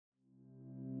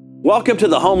Welcome to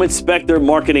the Home Inspector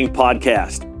Marketing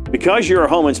Podcast. Because you're a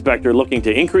home inspector looking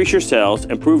to increase your sales,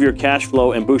 improve your cash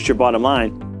flow, and boost your bottom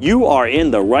line, you are in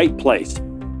the right place.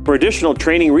 For additional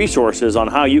training resources on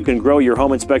how you can grow your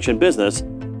home inspection business,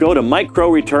 go to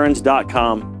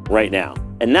microcroreturns.com right now.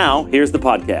 And now, here's the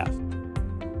podcast.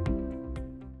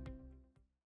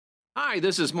 Hi,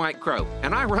 this is Mike Crow,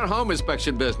 and I run a home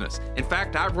inspection business. In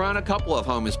fact, I've run a couple of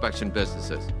home inspection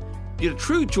businesses. The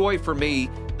true joy for me,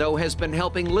 though, has been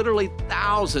helping literally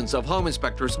thousands of home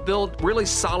inspectors build really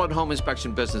solid home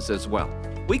inspection businesses as well.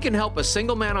 We can help a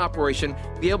single-man operation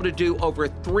be able to do over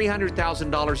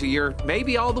 $300,000 a year,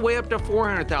 maybe all the way up to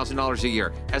 $400,000 a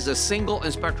year as a single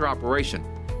inspector operation.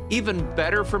 Even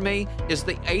better for me is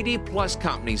the 80-plus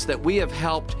companies that we have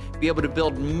helped be able to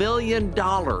build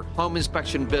million-dollar home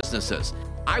inspection businesses.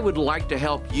 I would like to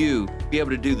help you be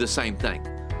able to do the same thing.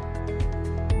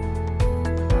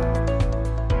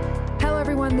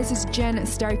 Everyone, this is Jen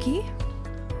Starkey,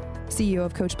 CEO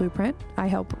of Coach Blueprint. I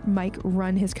help Mike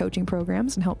run his coaching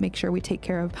programs and help make sure we take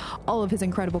care of all of his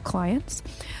incredible clients.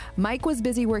 Mike was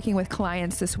busy working with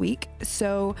clients this week,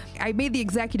 so I made the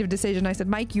executive decision. I said,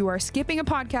 Mike, you are skipping a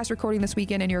podcast recording this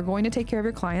weekend and you're going to take care of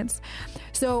your clients.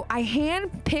 So I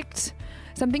handpicked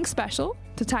something special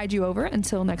to tide you over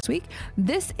until next week.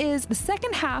 This is the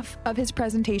second half of his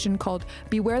presentation called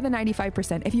Beware the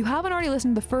 95%. If you haven't already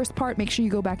listened to the first part, make sure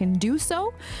you go back and do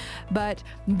so. But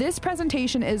this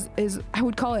presentation is I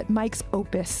would call it Mike's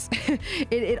opus.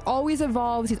 It always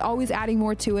evolves. He's always adding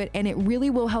more to it, and it really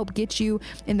will help get you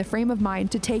in the frame of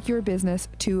mind to take your business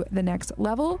to the next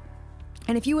level.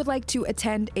 And if you would like to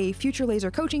attend a future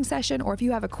laser coaching session, or if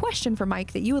you have a question for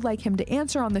Mike that you would like him to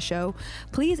answer on the show,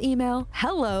 please email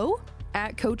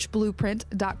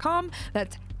hello@coachblueprint.com.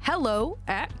 That's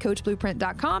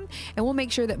hello@coachblueprint.com. And we'll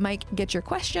make sure that Mike gets your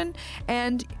question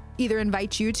and either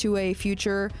invite you to a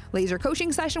future laser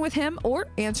coaching session with him or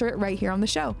answer it right here on the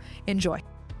show. Enjoy.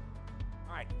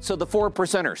 All right, so the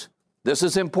 4%ers. This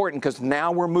is important because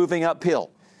now we're moving uphill.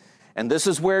 And this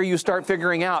is where you start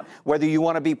figuring out whether you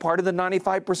want to be part of the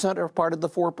 95% or part of the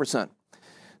 4%.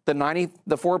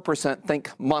 The 4% think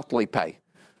monthly pay.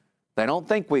 They don't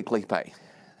think weekly pay.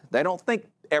 They don't think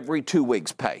every 2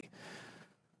 weeks pay.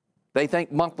 They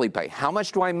think monthly pay. How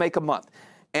much do I make a month?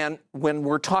 And when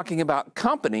we're talking about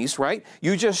companies, right,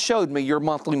 you just showed me your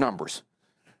monthly numbers.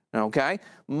 Okay?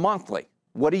 Monthly.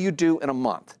 What do you do in a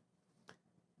month?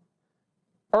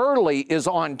 Early is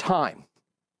on time.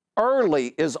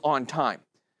 Early is on time.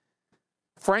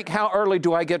 Frank, how early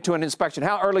do I get to an inspection?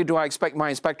 How early do I expect my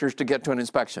inspectors to get to an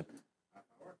inspection?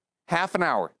 Half an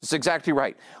hour. That's exactly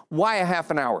right. Why a half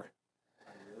an hour?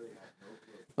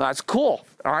 That's cool.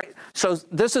 All right. So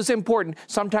this is important.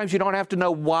 Sometimes you don't have to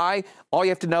know why. All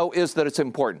you have to know is that it's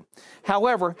important.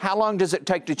 However, how long does it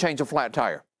take to change a flat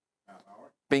tire? Half hour.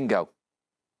 Bingo.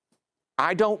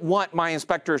 I don't want my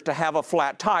inspectors to have a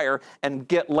flat tire and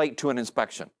get late to an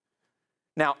inspection.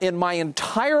 Now, in my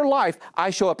entire life, I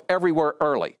show up everywhere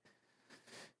early.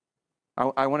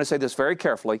 I want to say this very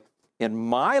carefully. In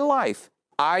my life,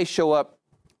 I show up,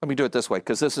 let me do it this way,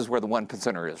 because this is where the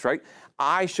 1%er is, right?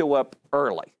 I show up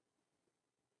early.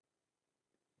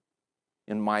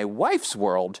 In my wife's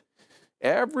world,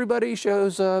 everybody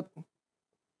shows up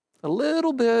a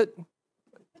little bit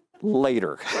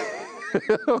later,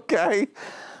 okay?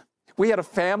 We had a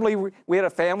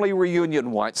family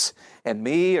reunion once, and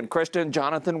me and Krista and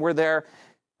Jonathan were there.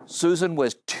 Susan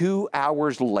was 2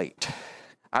 hours late.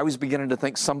 I was beginning to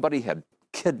think somebody had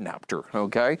kidnapped her,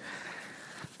 okay?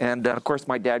 And of course,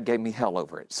 my dad gave me hell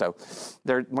over it. So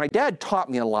my dad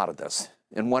taught me a lot of this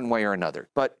in one way or another.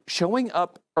 But showing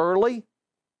up early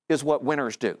is what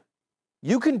winners do.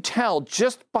 You can tell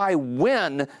just by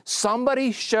when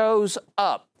somebody shows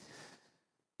up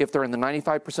if they're in the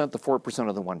 95%, the 4%,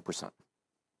 or the 1%,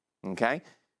 okay?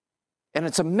 And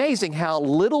it's amazing how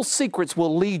little secrets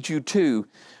will lead you to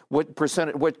what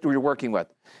you're working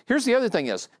with. Here's the other thing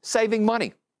is saving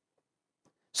money.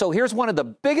 So here's one of the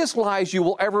biggest lies you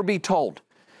will ever be told.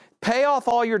 Pay off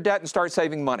all your debt and start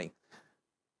saving money.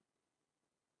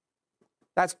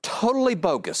 That's totally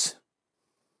bogus.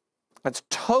 That's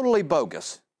totally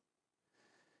bogus.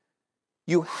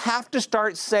 You have to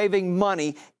start saving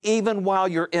money even while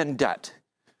you're in debt.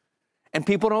 And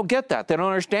people don't get that. They don't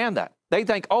understand that. They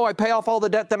think, oh, I pay off all the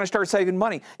debt, then I start saving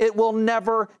money. It will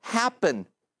never happen.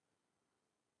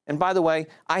 And by the way,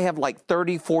 I have like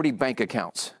 30, 40 bank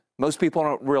accounts. Most people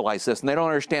don't realize this, and they don't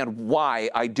understand why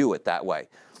I do it that way.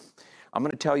 I'm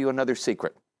going to tell you another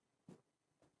secret.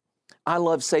 I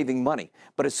love saving money,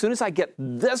 but as soon as I get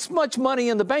this much money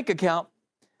in the bank account,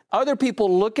 other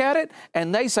people look at it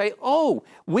and they say, oh,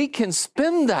 we can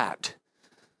spend that.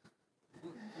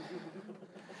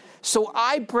 So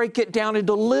I break it down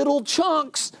into little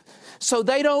chunks so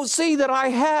they don't see that I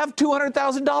have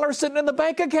 $200,000 sitting in the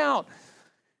bank account.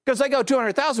 Because they go,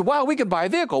 200,000, wow, we can buy a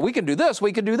vehicle, we can do this,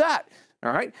 we can do that.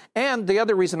 All right. And the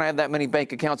other reason I have that many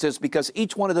bank accounts is because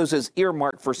each one of those is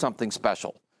earmarked for something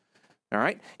special. All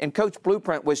right. And Coach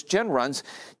Blueprint, which Jen runs,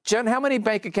 Jen, how many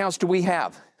bank accounts do we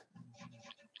have?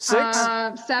 6?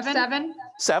 7.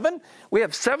 7? We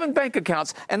have 7 bank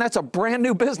accounts, and that's a brand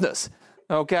new business.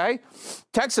 Okay.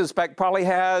 Texas Bank probably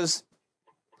has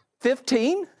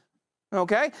 15.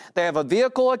 Okay, they have a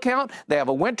vehicle account, they have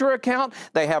a winter account,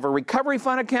 they have a recovery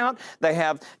fund account, they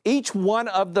have each one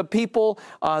of the people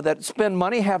that spend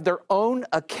money have their own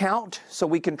account so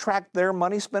we can track their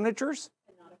money expenditures.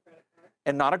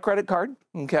 And not a credit card.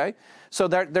 Okay, so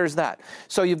there's that.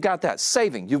 So you've got that.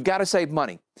 Saving, you've got to save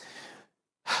money.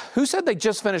 Who said they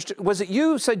just finished, was it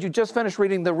you who said you just finished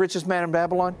reading The Richest Man in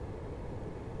Babylon?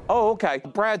 Oh, okay.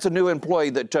 Brad's a new employee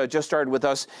that just started with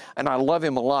us, and I love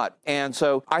him a lot. And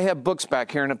so I have books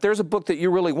back here, and if there's a book that you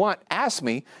really want, ask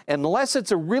me. Unless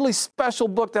it's a really special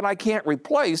book that I can't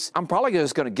replace, I'm probably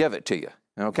just going to give it to you.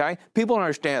 Okay? People don't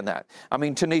understand that. I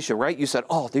mean, Tanisha, right? You said,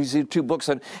 oh, these are 2 books,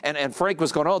 and Frank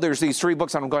was going, oh, there's these 3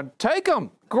 books, and I'm going, take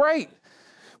them. Great.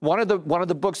 One of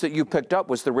the books that you picked up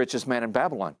was The Richest Man in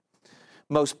Babylon.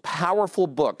 Most powerful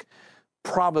book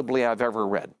probably I've ever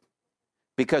read,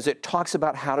 because it talks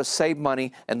about how to save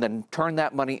money and then turn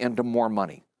that money into more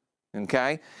money,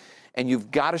 okay? And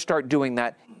you've got to start doing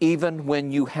that even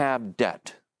when you have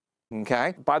debt,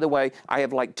 okay? By the way, I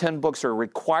have like 10 books are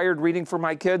required reading for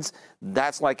my kids.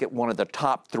 That's like one of the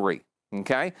top 3,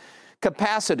 okay?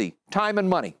 Capacity, time and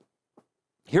money.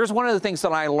 Here's one of the things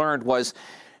that I learned was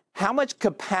how much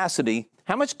capacity,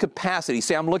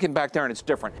 see, I'm looking back there and it's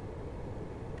different.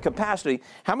 Capacity,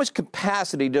 how much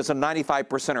capacity does a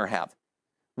 95%er have?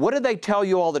 What do they tell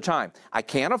you all the time? I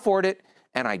can't afford it,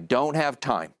 and I don't have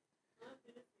time.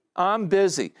 I'm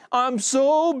busy. I'm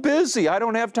so busy, I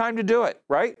don't have time to do it,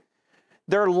 right?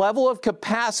 Their level of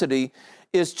capacity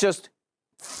is just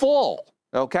full,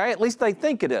 okay? At least they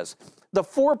think it is. The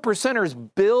 4%ers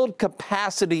build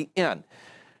capacity in.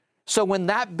 So when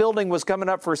that building was coming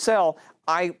up for sale,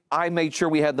 I made sure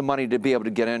we had the money to be able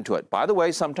to get into it. By the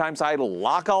way, sometimes I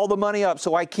lock all the money up,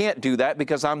 so I can't do that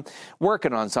because I'm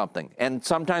working on something. And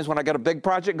sometimes when I got a big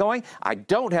project going, I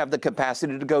don't have the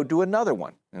capacity to go do another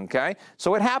one, okay?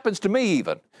 So it happens to me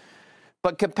even.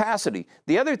 But capacity.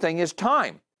 The other thing is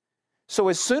time. So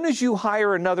as soon as you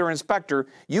hire another inspector,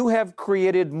 you have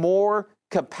created more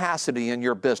capacity in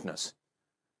your business.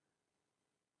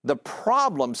 The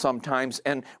problem sometimes,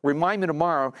 and remind me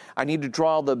tomorrow, I need to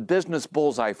draw the business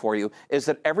bullseye for you, is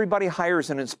that everybody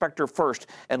hires an inspector first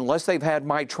unless they've had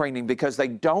my training because they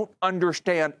don't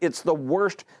understand it's the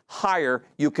worst hire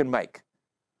you can make.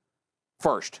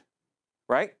 First,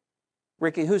 right?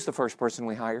 Ricky, who's the first person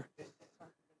we hire?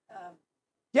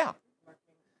 Yeah,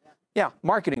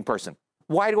 marketing person.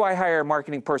 Why do I hire a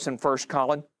marketing person first,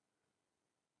 Colin?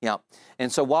 Yeah,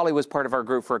 and so Wally was part of our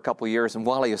group for a couple of years, and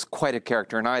Wally is quite a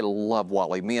character, and I love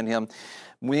Wally. Me and him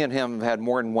have had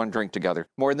more than one drink together,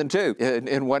 more than 2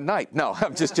 in one night. No,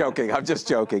 I'm just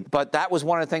joking, But that was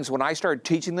one of the things, when I started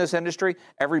teaching this industry,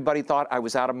 everybody thought I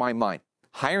was out of my mind.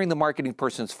 Hiring the marketing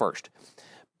persons first.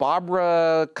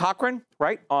 Barbara Cochran,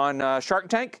 right, on Shark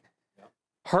Tank,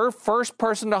 her first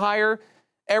person to hire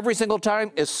every single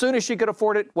time, as soon as she could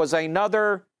afford it, was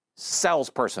another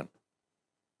salesperson,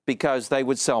 because they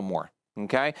would sell more,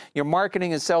 okay? Your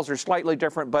marketing and sales are slightly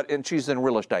different, and she's in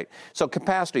real estate. So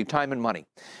capacity, time, and money.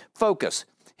 Focus.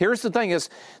 Here's the thing is,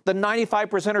 the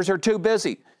 95%ers are too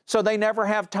busy, so they never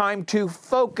have time to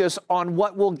focus on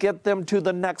what will get them to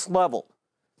the next level.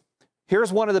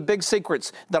 Here's one of the big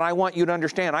secrets that I want you to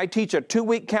understand. I teach a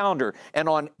 2-week calendar, and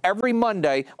on every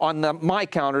Monday on my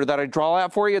calendar that I draw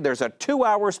out for you, there's a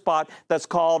 2-hour spot that's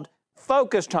called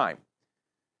focus time.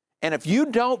 And if you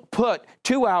don't put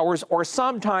 2 hours or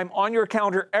some time on your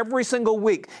calendar every single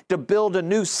week to build a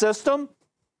new system,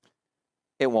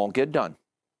 it won't get done.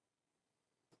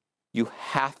 You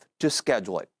have to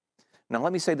schedule it. Now,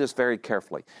 let me say this very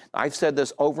carefully. I've said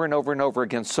this over and over and over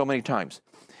again so many times.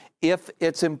 If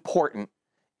it's important,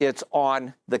 it's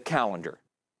on the calendar.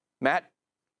 Matt,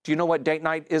 do you know what date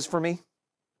night is for me?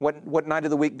 What night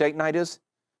of the week date night is?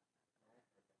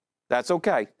 That's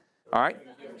okay. All right.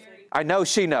 I know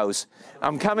she knows.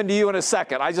 I'm coming to you in a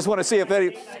second. I just want to see if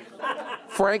any...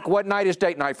 Frank, what night is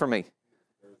date night for me?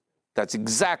 That's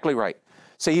exactly right.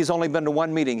 See, he's only been to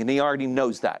one meeting, and he already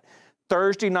knows that.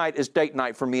 Thursday night is date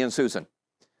night for me and Susan.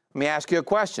 Let me ask you a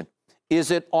question.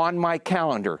 Is it on my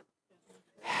calendar?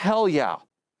 Hell yeah.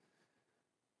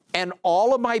 And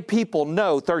all of my people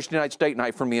know Thursday night's date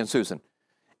night for me and Susan.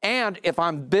 And if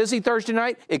I'm busy Thursday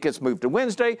night, it gets moved to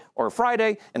Wednesday or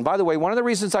Friday. And by the way, one of the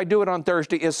reasons I do it on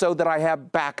Thursday is so that I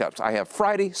have backups. I have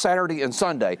Friday, Saturday, and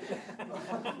Sunday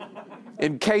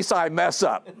in case I mess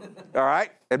up. All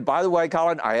right? And by the way,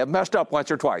 Colin, I have messed up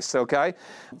once or twice, okay?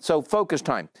 So focus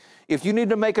time. If you need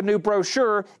to make a new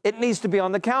brochure, it needs to be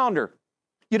on the calendar.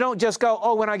 You don't just go,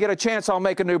 oh, when I get a chance, I'll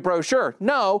make a new brochure.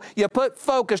 No, you put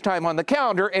focus time on the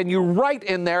calendar and you write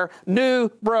in there, new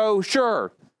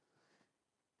brochure.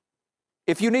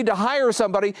 If you need to hire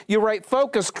somebody, you write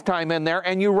focus time in there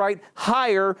and you write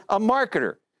hire a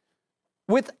marketer.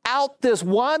 Without this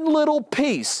one little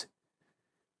piece,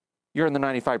 you're in the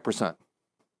 95%.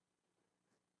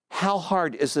 How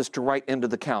hard is this to write into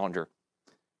the calendar?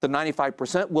 The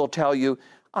 95% will tell you,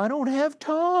 I don't have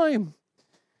time.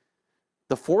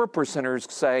 The 4%ers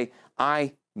say,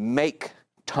 I make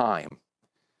time.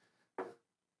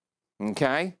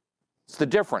 Okay? It's the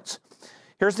difference.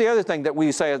 Here's the other thing that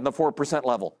we say in the 4%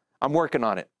 level. I'm working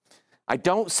on it. I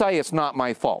don't say it's not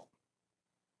my fault.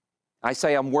 I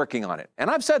say I'm working on it. And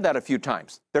I've said that a few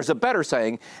times. There's a better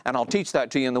saying, and I'll teach that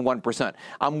to you in the 1%.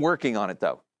 I'm working on it,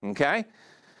 though. Okay?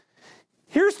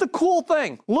 Here's the cool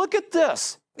thing. Look at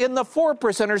this. In the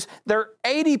 4%ers, they're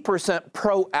 80%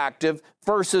 proactive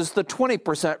versus the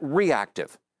 20%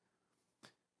 reactive.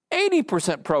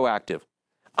 80% proactive.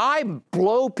 I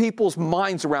blow people's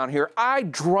minds around here. I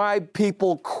drive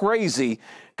people crazy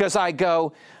because I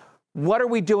go, what are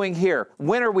we doing here?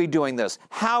 When are we doing this?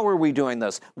 How are we doing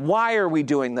this? Why are we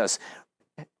doing this?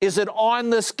 Is it on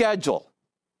the schedule?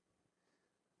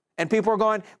 And people are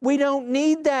going, we don't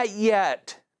need that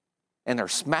yet. And they're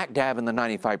smack dab in the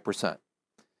 95%.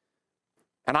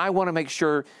 And I want to make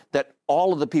sure that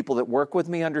all of the people that work with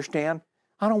me understand,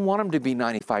 I don't want them to be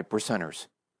 95%ers.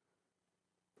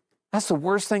 That's the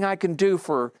worst thing I can do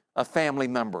for a family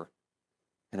member.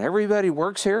 And everybody who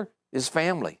works here is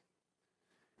family.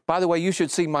 By the way, you should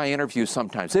see my interviews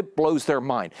sometimes. It blows their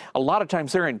mind. A lot of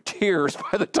times they're in tears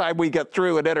by the time we get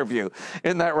through an interview.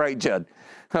 Isn't that right, Jed?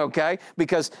 Okay?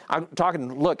 Because I'm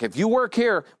talking, look, if you work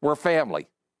here, we're family.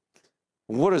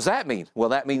 What does that mean? Well,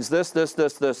 that means this, this,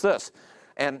 this, this, this.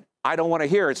 And I don't want to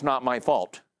hear it's not my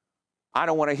fault. I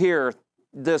don't want to hear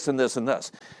this and this and this.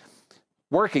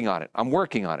 Working on it. I'm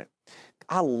working on it.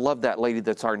 I love that lady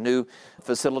that's our new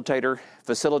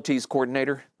facilities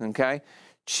coordinator, okay?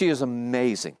 She is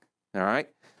amazing, all right?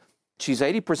 She's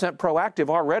 80% proactive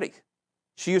already.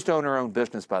 She used to own her own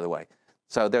business, by the way.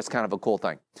 So that's kind of a cool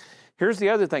thing. Here's the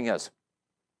other thing is,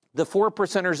 the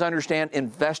 4%ers understand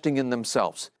investing in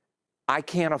themselves. I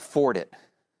can't afford it.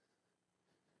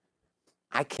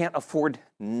 I can't afford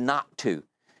not to.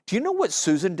 Do you know what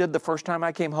Susan did the first time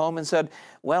I came home and said,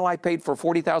 well, I paid for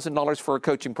 $40,000 for a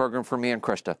coaching program for me and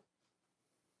Krista?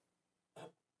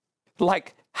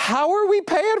 Like, how are we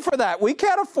paying for that? We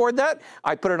can't afford that.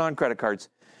 I put it on credit cards.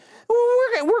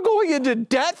 We're going into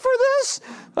debt for this?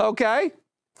 Okay.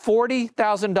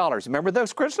 $40,000. Remember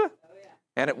those, Krista? Oh, yeah.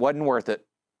 And it wasn't worth it.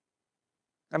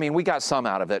 I mean, we got some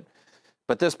out of it.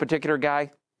 But this particular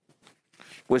guy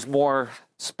was more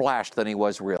splashed than he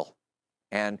was real.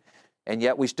 And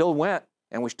yet we still went,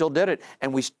 and we still did it,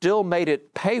 and we still made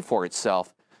it pay for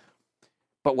itself.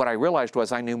 But what I realized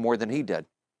was I knew more than he did.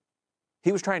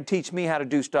 He was trying to teach me how to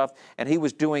do stuff, and he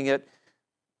was doing it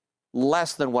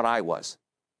less than what I was.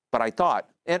 But I thought,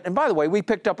 and by the way, we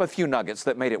picked up a few nuggets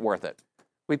that made it worth it.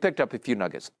 We picked up a few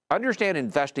nuggets. Understand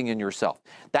investing in yourself.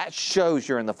 That shows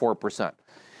you're in the 4%.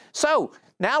 So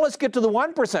now let's get to the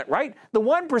 1%, right? The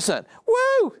 1%.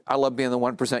 Woo! I love being the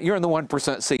 1%. You're in the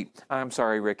 1% seat. I'm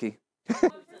sorry, Ricky.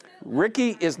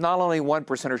 Ricky is not only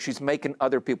 1%er, she's making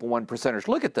other people 1%ers.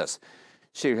 Look at this.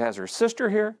 She has her sister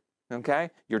here, okay?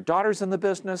 Your daughter's in the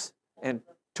business. And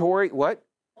Tori, what?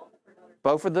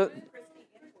 Both of the...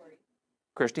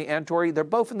 Christy and Tori, they're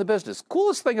both in the business.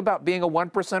 Coolest thing about being a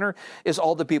 1%er is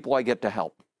all the people I get to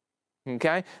help.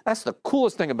 Okay? That's the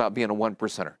coolest thing about being a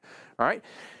 1%er. All right?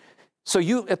 So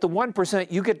you, at the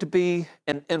 1%, you get to be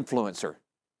an influencer.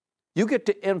 You get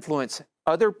to influence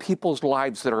other people's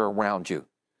lives that are around you.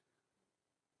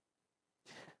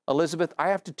 Elizabeth, I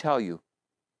have to tell you,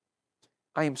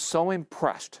 I am so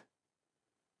impressed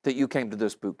that you came to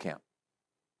this boot camp.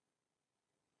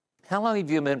 How long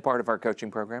have you been part of our coaching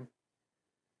program?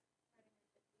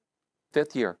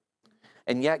 5th year.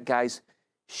 And yet, guys,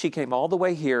 she came all the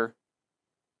way here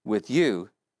with you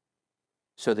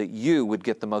so that you would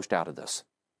get the most out of this.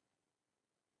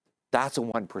 That's a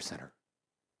 1%er.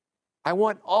 I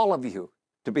want all of you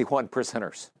to be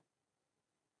 1%ers.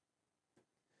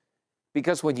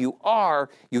 Because when you are,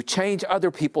 you change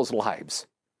other people's lives.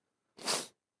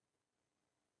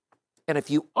 And if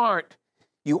you aren't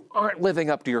living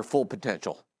up to your full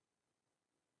potential.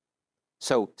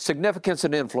 So significance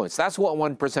and influence, that's what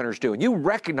 1%ers do. And you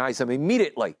recognize them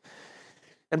immediately.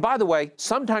 And by the way,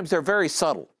 sometimes they're very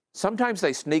subtle. Sometimes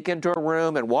they sneak into a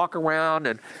room and walk around,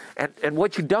 and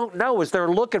what you don't know is they're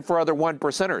looking for other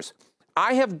 1%ers.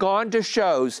 I have gone to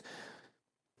shows,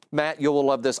 Matt, you will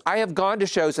love this. I have gone to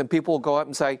shows and people will go up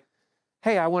and say,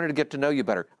 hey, I wanted to get to know you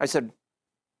better. I said,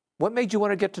 what made you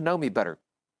want to get to know me better?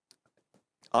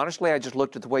 Honestly, I just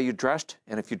looked at the way you dressed,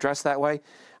 and if you dress that way,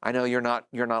 I know you're not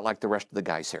like the rest of the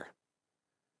guys here.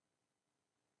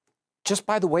 Just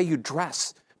by the way you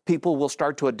dress, people will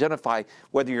start to identify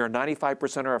whether you're a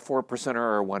 95%er, a 4%er,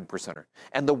 or a 1%er.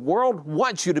 And the world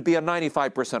wants you to be a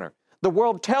 95%er. The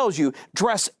world tells you,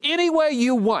 dress any way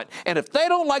you want. And if they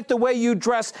don't like the way you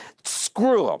dress,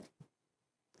 screw them.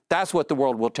 That's what the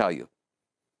world will tell you.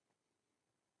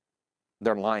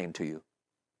 They're lying to you.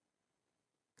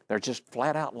 They're just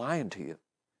flat out lying to you.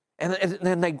 And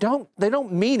they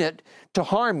don't mean it to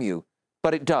harm you,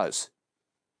 but it does.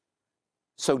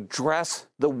 So dress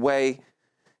the way,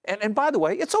 and by the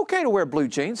way, it's okay to wear blue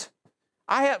jeans.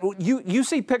 You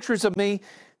see pictures of me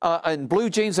in blue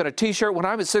jeans and a t-shirt when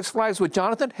I'm at Six Flags with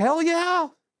Jonathan? Hell yeah,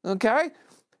 okay?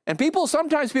 And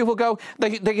sometimes people go, they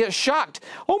get shocked.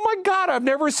 Oh my God, I've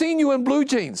never seen you in blue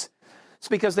jeans. It's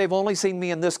because they've only seen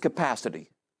me in this capacity,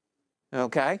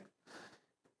 okay?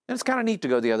 And it's kind of neat to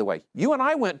go the other way. You and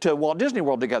I went to Walt Disney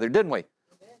World together, didn't we?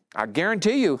 I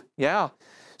guarantee you, yeah.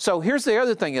 So here's the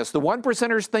other thing is, the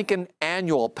 1%ers thinking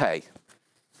annual pay.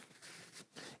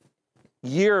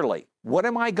 Yearly. What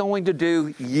am I going to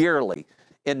do yearly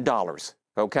in dollars,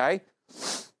 okay?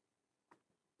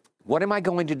 What am I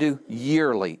going to do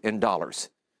yearly in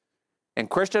dollars? And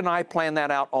Krista and I plan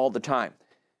that out all the time.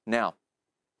 Now,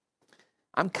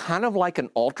 I'm kind of like an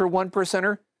ultra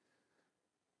 1%er.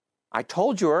 I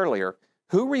told you earlier,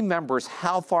 who remembers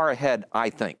how far ahead I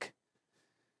think?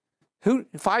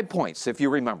 5 points, if you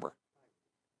remember.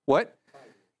 What?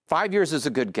 5 years is a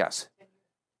good guess.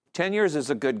 10 years is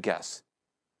a good guess.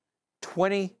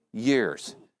 20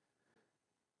 years.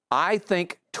 I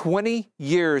think 20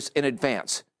 years in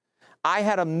advance. I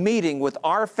had a meeting with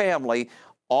our family,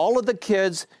 all of the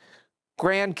kids,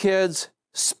 grandkids,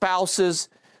 spouses,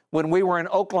 when we were in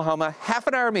Oklahoma,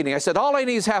 half-an-hour meeting. I said, all I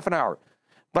need is half an hour.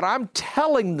 But I'm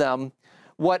telling them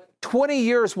what 20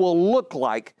 years will look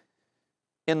like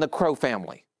in the Crow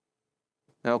family,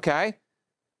 okay?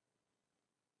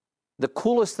 The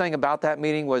coolest thing about that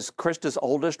meeting was Krista's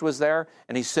oldest was there,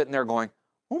 and he's sitting there going,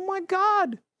 oh my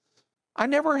God, I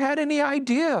never had any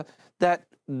idea that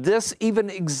this even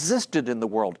existed in the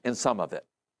world, in some of it,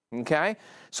 okay?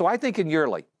 So I think in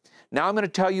yearly. Now I'm going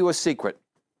to tell you a secret.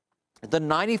 The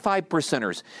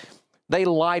 95%ers, they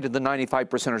lie to the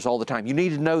 95%ers all the time. You need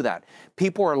to know that.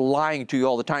 People are lying to you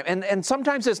all the time. And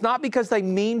sometimes it's not because they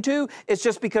mean to, it's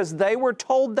just because they were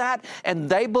told that and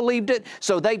they believed it,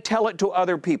 so they tell it to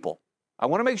other people. I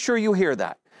want to make sure you hear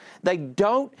that. They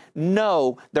don't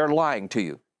know they're lying to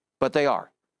you, but they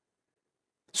are.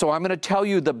 So I'm going to tell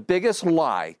you the biggest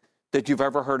lie that you've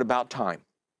ever heard about time.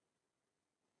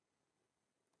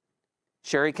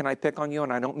 Sherry, can I pick on you?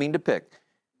 And I don't mean to pick.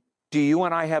 Do you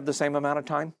and I have the same amount of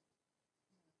time?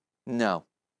 No,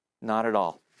 not at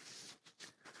all.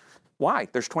 Why?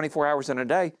 There's 24 hours in a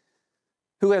day.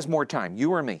 Who has more time,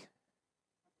 you or me?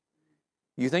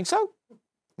 You think so?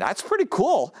 That's pretty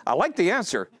cool. I like the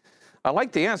answer. I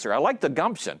like the answer. I like the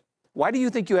gumption. Why do you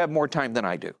think you have more time than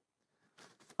I do?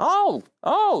 Oh,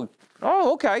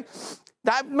 okay.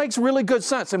 That makes really good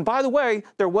sense. And by the way,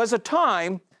 there was a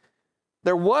time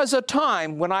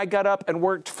when I got up and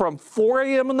worked from 4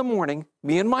 a.m. in the morning.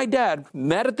 Me and my dad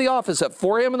met at the office at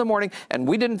 4 a.m. in the morning, and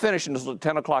we didn't finish until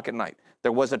 10 o'clock at night.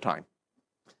 There was a time.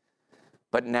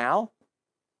 But now,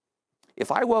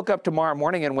 if I woke up tomorrow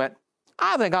morning and went,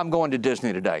 I think I'm going to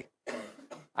Disney today,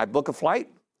 I book a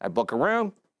flight, I book a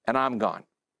room, and I'm gone.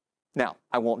 Now,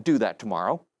 I won't do that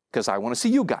tomorrow because I want to see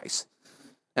you guys.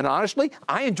 And honestly,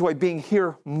 I enjoy being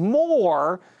here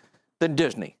more than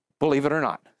Disney, believe it or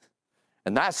not.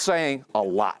 And that's saying a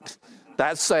lot.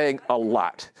 That's saying a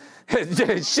lot.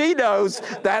 She knows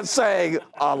that's saying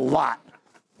a lot.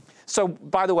 So,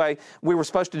 by the way, we were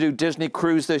supposed to do Disney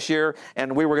cruise this year,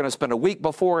 and we were going to spend a week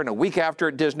before and a week after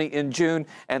at Disney in June,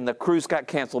 and the cruise got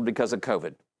canceled because of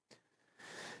COVID.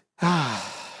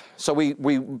 So we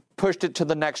pushed it to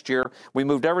the next year. We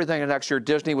moved everything to next year.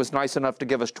 Disney was nice enough to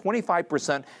give us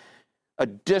 25%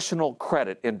 additional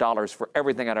credit in dollars for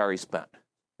everything I'd already spent.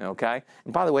 Okay?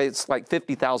 And by the way, it's like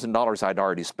 $50,000 I'd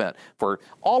already spent for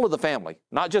all of the family,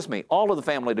 not just me, all of the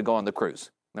family to go on the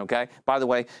cruise. Okay? By the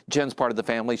way, Jen's part of the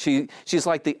family. She's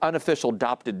like the unofficial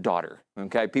adopted daughter.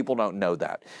 Okay? People don't know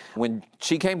that. When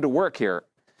she came to work here,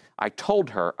 I told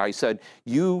her, I said,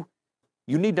 you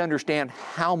need to understand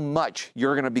how much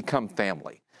you're going to become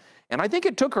family. And I think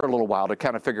it took her a little while to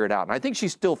kind of figure it out. And I think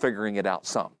she's still figuring it out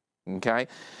some, okay?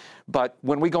 But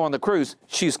when we go on the cruise,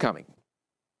 she's coming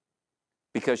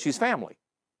because she's family.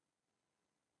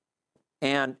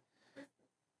 And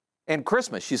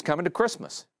Christmas, she's coming to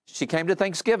Christmas. She came to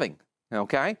Thanksgiving,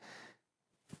 okay?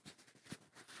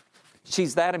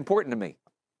 She's that important to me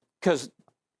because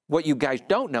what you guys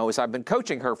don't know is I've been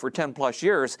coaching her for 10 plus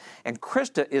years, and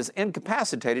Krista is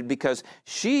incapacitated because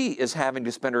she is having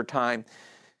to spend her time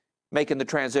making the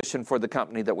transition for the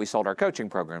company that we sold our coaching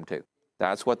program to.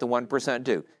 That's what the 1%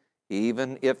 do,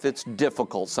 even if it's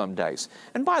difficult some days.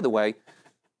 And by the way,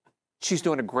 she's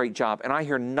doing a great job, and I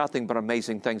hear nothing but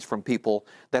amazing things from people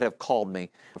that have called me,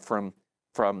 from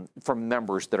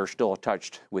members that are still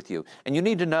attached with you. And you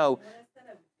need to know,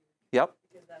 yep,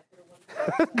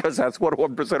 because that's what a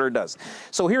 1%er does.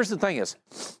 So here's the thing is,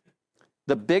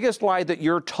 the biggest lie that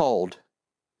you're told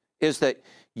is that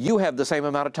you have the same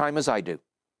amount of time as I do,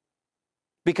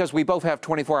 because we both have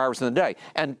 24 hours in the day.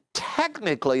 And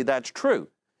technically that's true.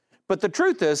 But the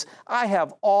truth is, I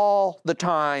have all the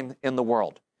time in the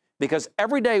world. Because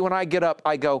every day when I get up,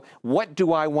 I go, what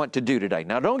do I want to do today?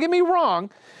 Now, don't get me wrong.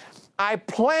 I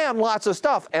plan lots of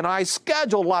stuff and I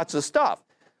schedule lots of stuff,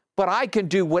 but I can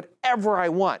do whatever I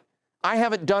want. I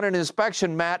haven't done an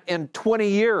inspection, Matt, in 20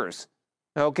 years,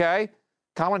 okay?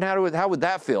 Colin, how would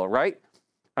that feel, right?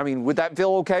 I mean, would that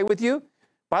feel okay with you?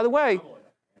 By the way,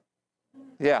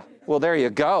 yeah, well, there you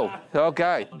go,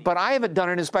 okay. But I haven't done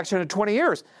an inspection in 20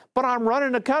 years, but I'm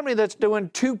running a company that's doing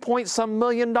 $2-some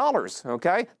million,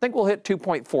 okay? I think we'll hit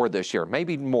 2.4 this year,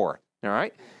 maybe more, all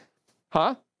right?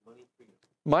 Huh?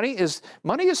 Money is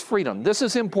freedom. This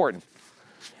is important.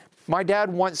 My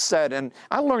dad once said, and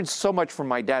I learned so much from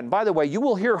my dad, and by the way, you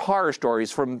will hear horror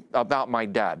stories about my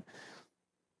dad.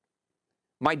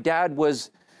 My dad was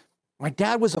a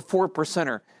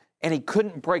 4%er, and he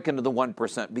couldn't break into the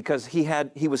 1% because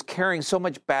he was carrying so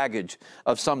much baggage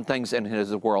of some things in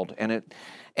his world,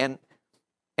 and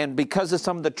because of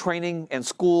some of the training and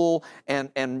school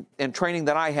and training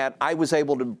that I had, I was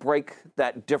able to break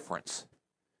that difference.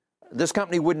 This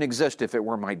company wouldn't exist if it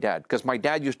were my dad, because my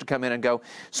dad used to come in and go,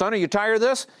 son, are you tired of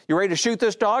this? You ready to shoot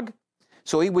this dog?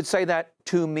 So he would say that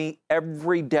to me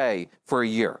every day for a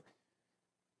year.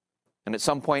 And at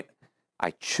some point,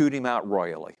 I chewed him out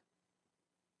royally.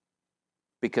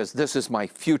 Because this is my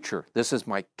future. This is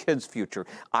my kids' future.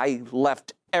 I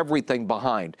left everything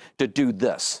behind to do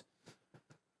this.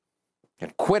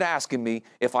 And quit asking me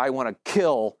if I want to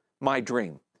kill my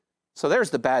dream. So there's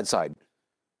the bad side.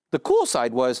 The cool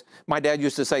side was my dad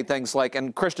used to say things like,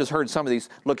 and Krista's heard some of these,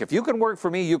 look, if you can work for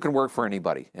me, you can work for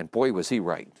anybody. And boy, was he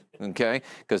right, okay?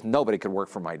 Because nobody could work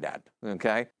for my dad,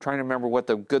 okay? Trying to remember what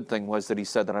the good thing was that he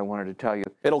said that I wanted to tell you.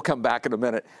 It'll come back in a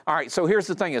minute. All right, so here's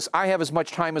the thing is, I have as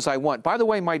much time as I want. By the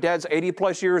way, my dad's 80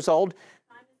 plus years old.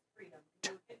 Time is freedom.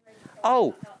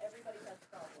 Oh,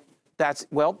 that's,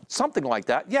 well, something like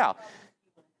that, yeah.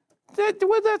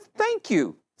 Thank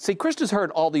you. See, Krista's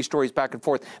heard all these stories back and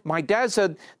forth. My dad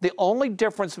said the only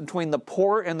difference between the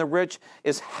poor and the rich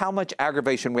is how much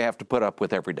aggravation we have to put up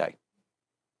with every day.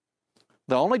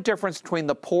 The only difference between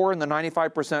the poor and the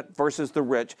 95% versus the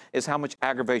rich is how much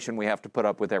aggravation we have to put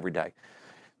up with every day.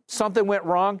 Something went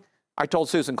wrong, I told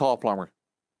Susan, call a plumber.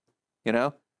 You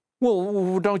know?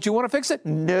 Well, don't you want to fix it?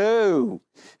 No.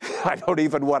 I don't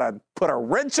even want to put a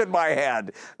wrench in my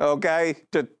head, okay?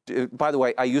 By the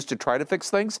way, I used to try to fix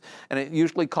things, and it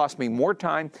usually cost me more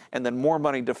time and then more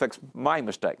money to fix my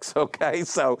mistakes, okay?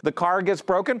 So the car gets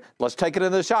broken, let's take it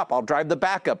into the shop. I'll drive the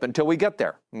backup until we get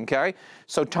there, okay?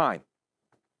 So time.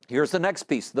 Here's the next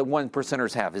piece the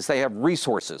 1%ers have, is they have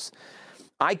resources.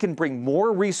 I can bring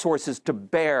more resources to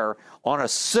bear on a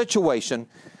situation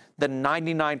than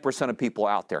 99% of people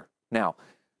out there. Now,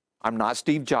 I'm not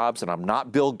Steve Jobs and I'm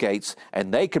not Bill Gates,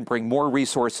 and they can bring more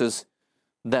resources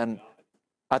than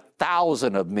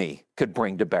 1,000 of me could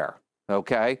bring to bear,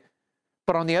 okay?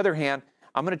 But on the other hand,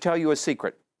 I'm going to tell you a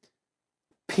secret.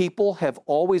 People have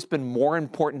always been more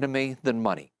important to me than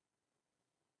money.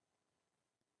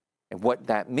 And what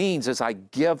that means is I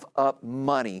give up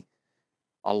money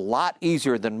a lot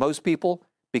easier than most people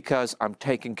because I'm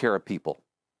taking care of people.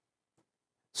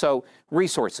 So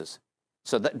resources.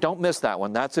 So don't miss that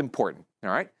one. That's important, all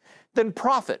right? Then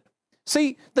profit.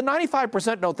 See, the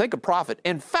 95% don't think of profit.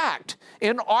 In fact,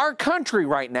 in our country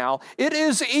right now, it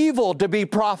is evil to be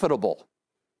profitable.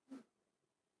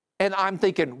 And I'm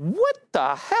thinking, what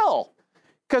the hell?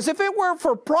 Because if it were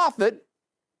for profit,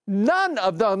 none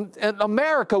of them in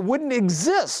America wouldn't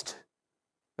exist,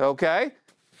 okay?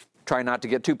 Try not to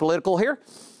get too political here.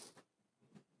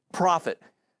 profit.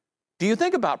 Do you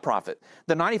think about profit?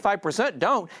 The 95%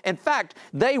 don't. In fact,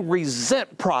 they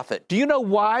resent profit. Do you know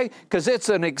why? Because it's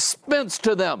an expense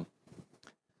to them.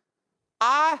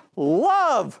 I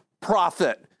love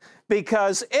profit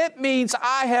because it means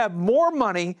I have more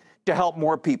money to help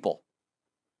more people.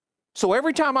 So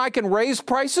every time I can raise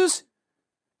prices,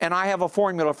 and I have a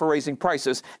formula for raising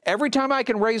prices, every time I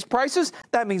can raise prices,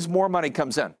 that means more money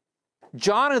comes in.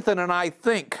 Jonathan and I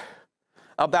think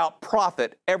about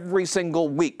profit every single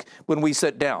week when we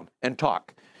sit down and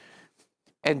talk.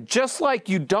 And just like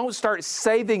you don't start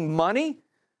saving money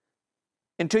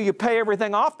until you pay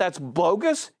everything off, that's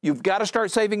bogus. You've got to start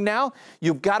saving now.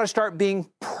 You've got to start being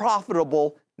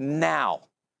profitable now.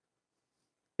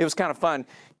 It was kind of fun.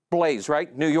 Blaze,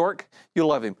 right? New York. You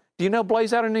love him. Do you know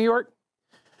Blaze out of New York?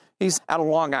 He's out of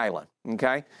Long Island,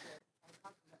 okay?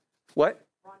 What?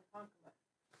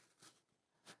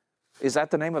 Is that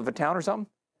the name of a town or something?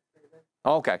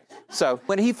 Okay. So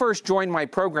when he first joined my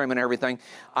program and everything,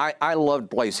 I loved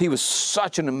Blaze. He was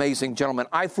such an amazing gentleman.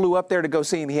 I flew up there to go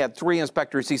see him. He had 3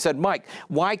 inspectors. He said, Mike,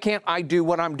 why can't I do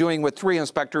what I'm doing with 3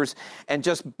 inspectors and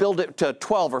just build it to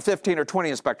 12 or 15 or 20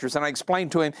 inspectors? And I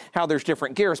explained to him how there's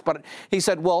different gears. But he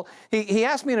said, well, he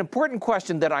asked me an important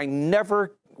question that I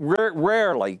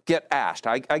rarely get asked.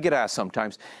 I get asked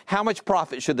sometimes, how much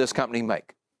profit should this company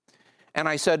make? And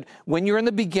I said, when you're in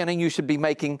the beginning, you should be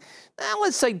making,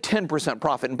 let's say 10%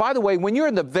 profit. And by the way, when you're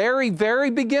in the very, very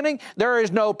beginning, there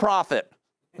is no profit,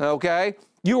 okay?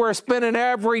 You are spending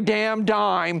every damn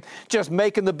dime just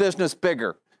making the business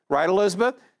bigger. Right,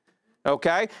 Elizabeth?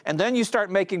 Okay? And then you start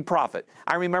making profit.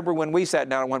 I remember when we sat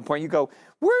down at one point, you go,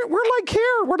 we're like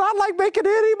here. We're not like making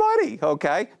any money,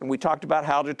 okay? And we talked about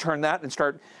how to turn that and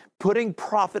start putting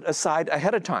profit aside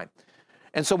ahead of time.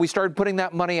 And so we started putting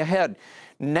that money ahead.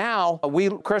 Now,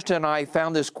 Krista and I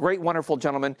found this great, wonderful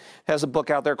gentleman, has a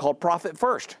book out there called Profit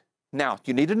First. Now,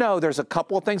 you need to know there's a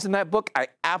couple of things in that book I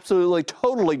absolutely,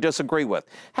 totally disagree with.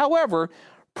 However,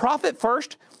 Profit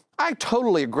First, I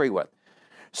totally agree with.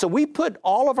 So we put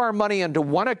all of our money into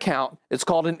one account. It's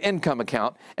called an income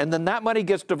account. And then that money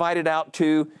gets divided out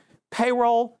to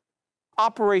payroll,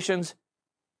 operations,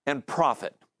 and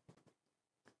profit.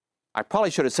 I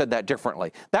probably should have said that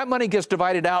differently. That money gets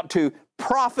divided out to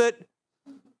profit,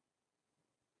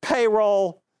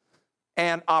 payroll,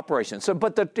 and operations. So,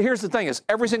 but here's the thing is,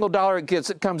 every single dollar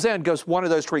it comes in goes one of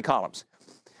those 3 columns.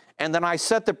 And then I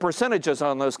set the percentages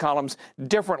on those columns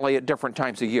differently at different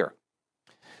times a year.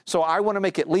 So I want to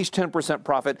make at least 10%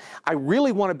 profit. I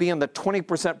really want to be in the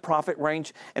 20% profit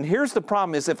range. And here's the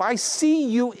problem is, if I see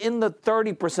you in the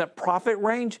 30% profit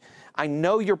range, I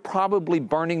know you're probably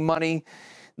burning money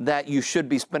that you should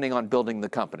be spending on building the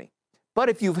company. But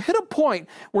if you've hit a point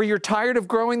where you're tired of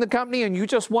growing the company and you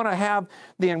just want to have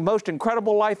the most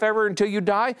incredible life ever until you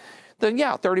die, then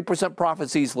yeah, 30%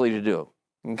 profit's easily to do,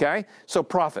 okay? So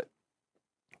profit.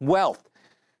 Wealth.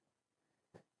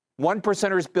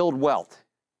 1%ers build wealth.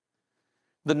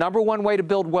 The number one way to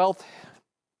build wealth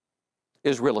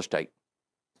is real estate.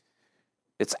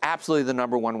 It's absolutely the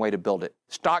number one way to build it.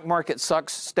 Stock market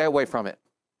sucks, stay away from it,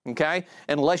 okay?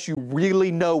 Unless you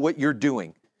really know what you're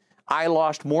doing. I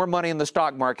lost more money in the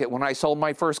stock market when I sold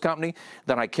my first company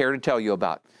than I care to tell you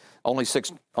about. Only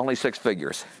six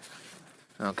figures,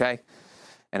 okay?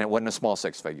 And it wasn't a small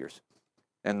 6 figures.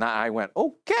 And I went,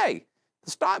 okay,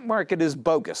 the stock market is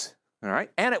bogus, all right?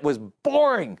 And it was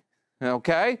boring,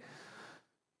 okay?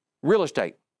 Real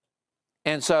estate.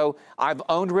 And so I've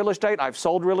owned real estate, I've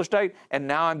sold real estate, and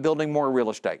now I'm building more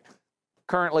real estate.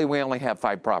 Currently, we only have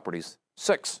 5 properties.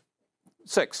 6.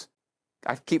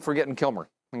 I keep forgetting Kilmer.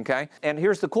 Okay? And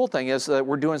here's the cool thing is that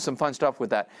we're doing some fun stuff with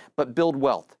that. But build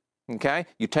wealth. Okay?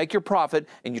 You take your profit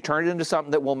and you turn it into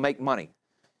something that will make money.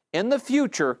 In the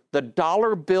future, the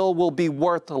dollar bill will be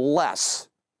worth less.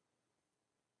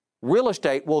 Real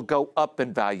estate will go up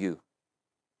in value.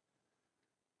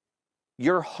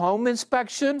 Your home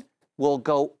inspection will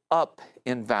go up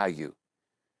in value.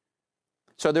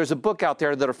 So there's a book out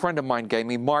there that a friend of mine gave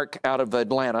me, Mark out of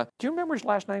Atlanta. Do you remember his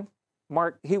last name?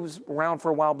 Mark, he was around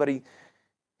for a while, but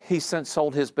he since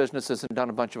sold his businesses and done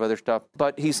a bunch of other stuff.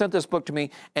 But he sent this book to me,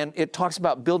 and it talks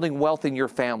about building wealth in your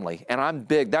family. And I'm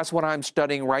big. That's what I'm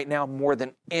studying right now more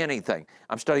than anything.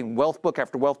 I'm studying wealth book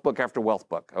after wealth book after wealth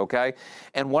book, okay?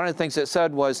 And one of the things it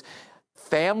said was,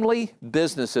 family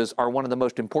businesses are one of the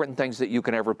most important things that you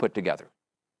can ever put together,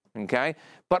 okay?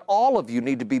 But all of you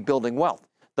need to be building wealth.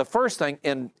 The first thing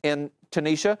in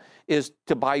Tanisha is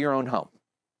to buy your own home.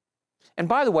 And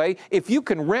by the way, if you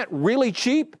can rent really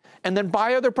cheap and then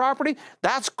buy other property,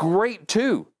 that's great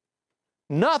too.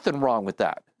 Nothing wrong with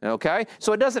that, okay?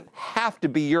 So it doesn't have to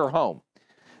be your home.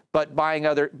 but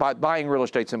buying real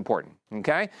estate's important,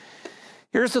 okay?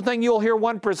 Here's the thing you'll hear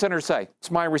 1%ers say.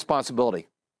 It's my responsibility.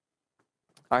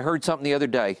 I heard something the other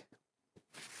day,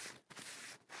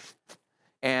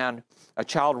 and a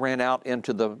child ran out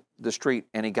into the street,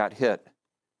 and he got hit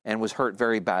and was hurt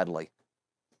very badly.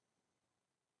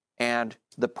 And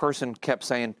the person kept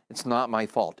saying, it's not my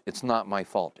fault, it's not my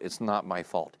fault, it's not my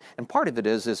fault. And part of it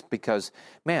is because,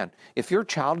 man, if your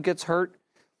child gets hurt,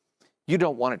 you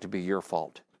don't want it to be your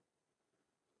fault.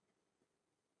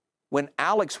 When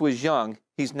Alex was young,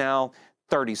 he's now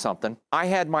 30-something, I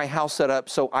had my house set up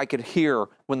so I could hear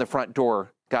when the front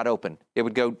door got open. It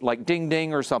would go like ding,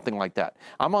 ding, or something like that.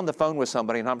 I'm on the phone with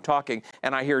somebody and I'm talking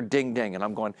and I hear ding, ding, and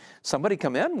I'm going, somebody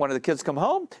come in? One of the kids come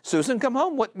home? Susan come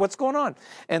home? What's going on?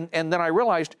 And then I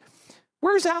realized,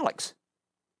 where's Alex?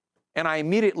 And I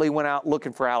immediately went out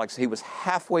looking for Alex. He was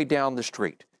halfway down the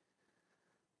street.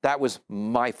 That was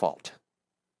my fault,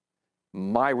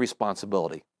 my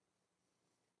responsibility.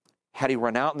 Had he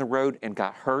run out in the road and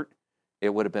got hurt, it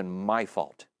would have been my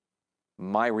fault.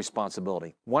 My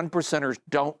responsibility. 1%ers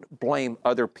don't blame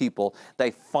other people. They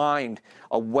find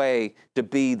a way to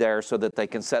be there so that they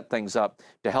can set things up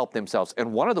to help themselves.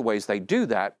 And one of the ways they do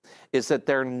that is that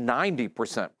they're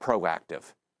 90%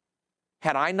 proactive.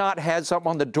 Had I not had something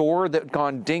on the door that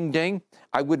gone ding, ding,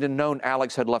 I wouldn't have known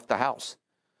Alex had left the house.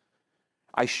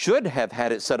 I should have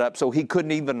had it set up so he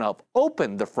couldn't even have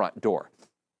opened the front door.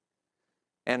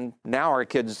 And now our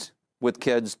kids with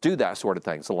kids do that sort of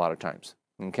things a lot of times,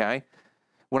 okay?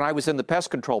 When I was in the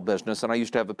pest control business, and I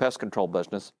used to have a pest control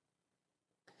business,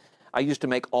 I used to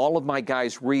make all of my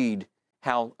guys read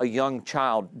how a young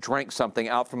child drank something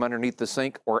out from underneath the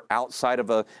sink or outside of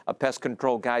a pest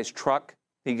control guy's truck.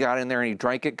 He got in there and he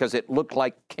drank it because it looked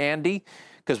like candy,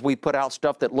 because we put out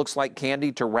stuff that looks like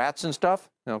candy to rats and stuff,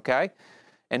 okay,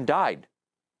 and died.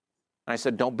 And I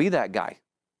said, don't be that guy,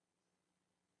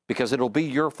 because it'll be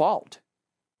your fault,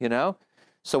 you know?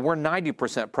 So we're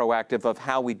 90% proactive of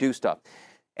how we do stuff.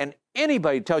 And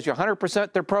anybody tells you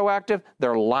 100% they're proactive,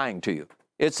 they're lying to you.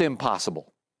 It's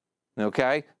impossible,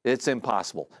 okay? It's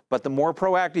impossible. But the more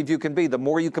proactive you can be, the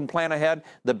more you can plan ahead,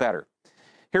 the better.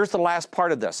 Here's the last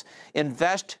part of this.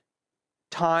 Invest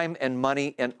time and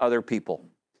money in other people.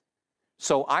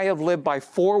 So I have lived by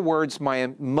 4 words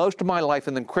most of my life,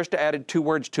 and then Krista added 2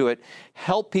 words to it.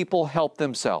 Help people help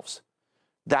themselves.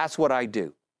 That's what I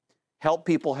do. Help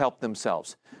people help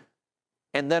themselves.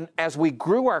 And then as we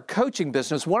grew our coaching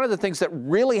business, one of the things that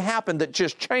really happened that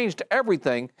just changed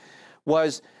everything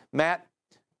was, Matt,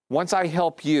 once I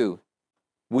help you,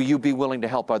 will you be willing to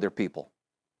help other people?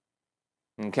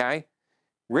 Okay?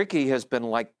 Ricky has been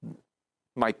like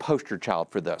my poster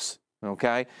child for this,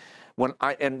 okay?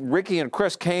 And Ricky and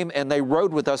Chris came and they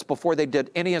rode with us before they did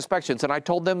any inspections, and I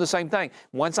told them the same thing.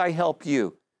 Once I help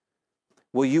you,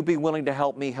 will you be willing to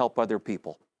help me help other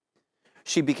people?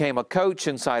 She became a coach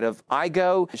inside of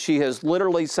IGO. She has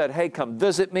literally said, hey, come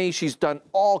visit me. She's done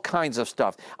all kinds of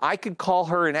stuff. I could call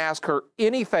her and ask her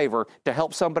any favor to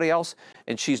help somebody else,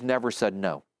 and she's never said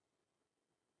no.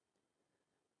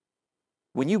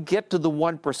 When you get to the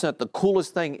 1%, the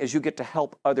coolest thing is you get to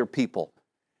help other people,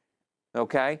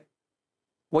 okay?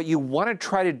 What you want to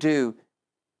try to do,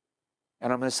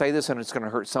 and I'm going to say this and it's going to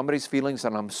hurt somebody's feelings,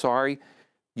 and I'm sorry,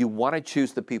 you want to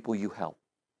choose the people you help.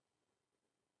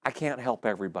 I can't help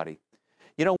everybody.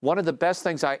 You know, one of the best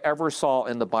things I ever saw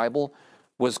in the Bible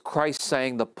was Christ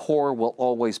saying the poor will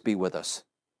always be with us.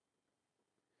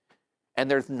 And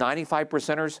there's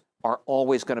 95%ers are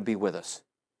always going to be with us.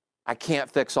 I can't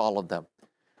fix all of them.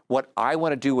 What I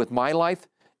want to do with my life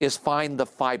is find the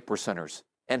 5%ers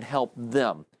and help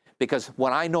them. Because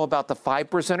what I know about the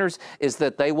 5%ers is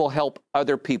that they will help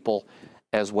other people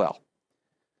as well.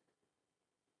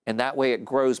 And that way it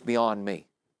grows beyond me.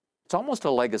 It's almost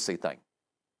a legacy thing,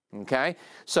 okay?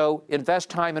 So invest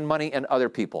time and money in other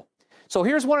people. So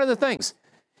here's one of the things.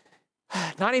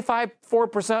 95,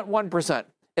 4%, 1%.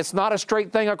 It's not a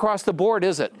straight thing across the board,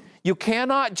 is it? You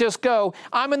cannot just go,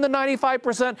 I'm in the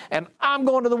 95% and I'm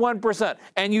going to the 1%.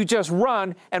 And you just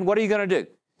run, and what are you going to do?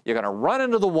 You're going to run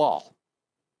into the wall,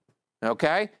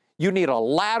 okay? You need a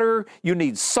ladder. You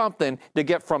need something to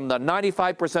get from the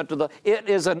 95% to it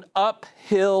is an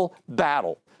uphill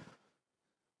battle.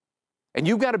 And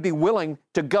you've got to be willing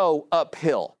to go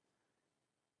uphill.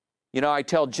 You know, I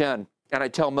tell Jen, and I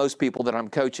tell most people that I'm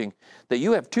coaching, that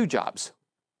you have 2 jobs,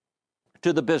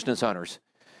 to the business owners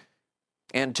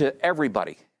and to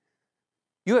everybody.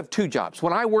 You have 2 jobs.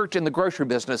 When I worked in the grocery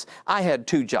business, I had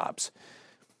 2 jobs,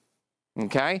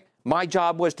 okay? My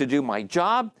job was to do my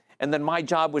job, and then my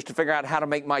job was to figure out how to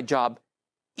make my job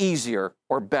easier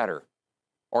or better,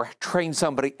 or train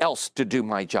somebody else to do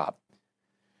my job.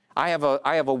 I have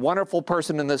a wonderful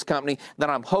person in this company that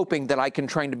I'm hoping that I can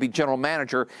train to be general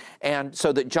manager, and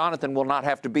so that Jonathan will not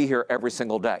have to be here every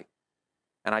single day.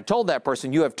 And I told that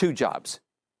person, you have 2 jobs,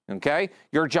 okay?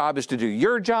 Your job is to do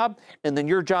your job, and then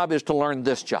your job is to learn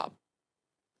this job.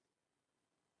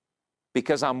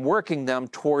 Because I'm working them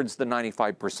towards the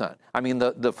 95%. I mean,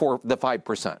 the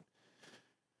 5%.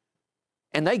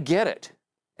 And they get it.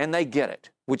 And they get it,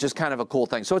 which is kind of a cool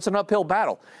thing. So it's an uphill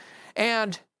battle.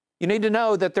 And you need to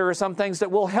know that there are some things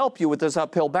that will help you with this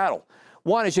uphill battle.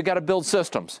 One is you got to build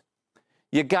systems.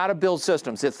 You got to build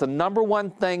systems. It's the number one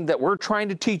thing that we're trying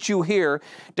to teach you here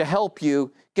to help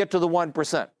you get to the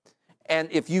 1%. And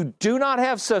if you do not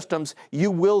have systems,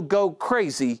 you will go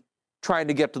crazy trying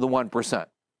to get to the 1%.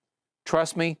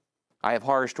 Trust me, I have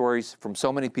horror stories from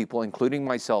so many people, including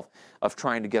myself, of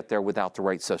trying to get there without the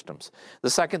right systems. The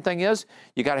second thing is,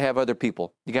 you got to have other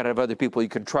people. You got to have other people you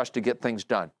can trust to get things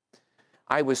done.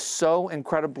 I was so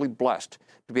incredibly blessed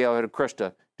to be able to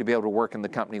Krista to be able to work in the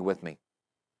company with me.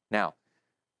 Now,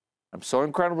 I'm so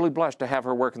incredibly blessed to have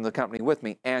her work in the company with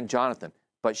me, and Jonathan.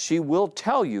 But she will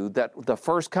tell you that the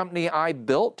first company I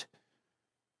built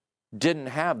didn't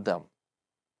have them.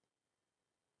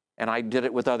 And I did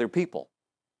it with other people.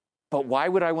 But why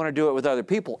would I want to do it with other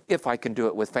people if I can do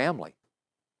it with family?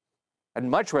 I'd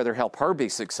much rather help her be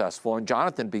successful and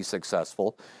Jonathan be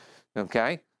successful,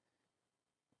 okay?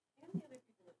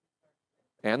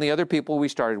 And the other people we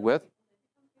started with,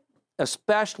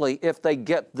 especially if they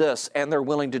get this and they're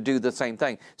willing to do the same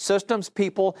thing. Systems,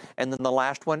 people, and then the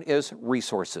last one is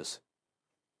resources.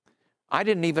 I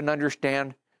didn't even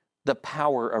understand the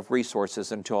power of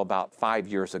resources until about 5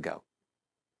 years ago,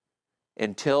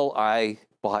 until I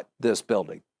bought this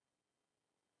building.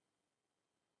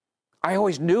 I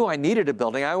always knew I needed a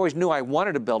building. I always knew I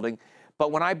wanted a building.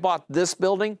 But when I bought this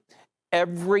building,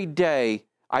 every day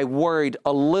I worried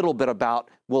a little bit about,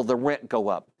 will the rent go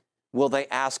up? Will they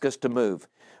ask us to move?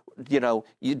 You know,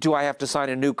 do I have to sign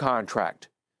a new contract?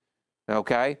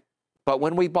 Okay? But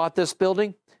when we bought this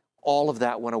building, all of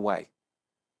that went away.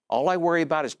 All I worry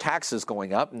about is taxes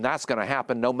going up, and that's going to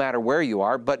happen no matter where you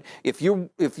are. But if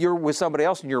you're with somebody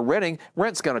else and you're renting,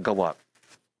 rent's going to go up.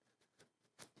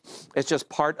 It's just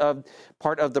part of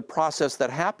the process that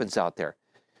happens out there.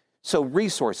 So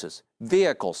resources,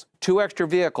 vehicles, 2 extra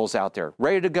vehicles out there,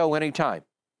 ready to go anytime.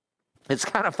 It's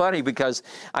kind of funny because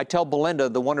I tell Belinda,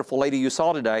 the wonderful lady you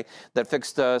saw today that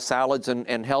fixed salads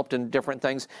and helped in different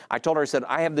things, I told her, I said,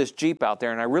 I have this Jeep out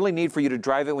there and I really need for you to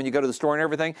drive it when you go to the store and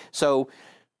everything, so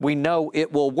we know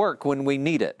it will work when we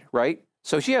need it, right?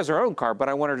 So she has her own car, but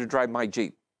I want her to drive my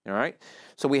Jeep, all right?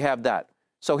 So we have that.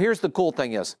 So here's the cool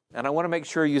thing is, and I want to make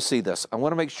sure you see this. I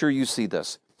want to make sure you see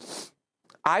this.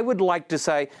 I would like to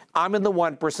say I'm in the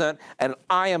 1% and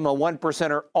I am a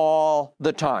 1%er all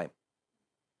the time.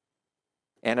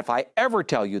 And if I ever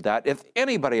tell you that, if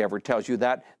anybody ever tells you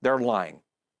that, they're lying.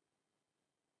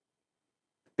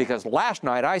 Because last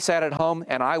night I sat at home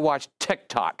and I watched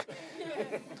TikTok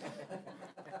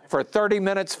for 30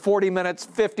 minutes, 40 minutes,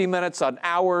 50 minutes, an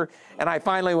hour, and I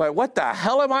finally went, what the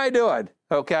hell am I doing?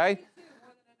 Okay? More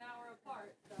than an hour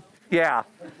apart, so.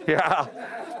 Yeah.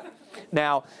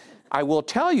 Now, I will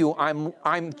tell you,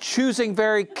 I'm choosing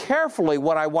very carefully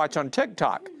what I watch on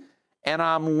TikTok, and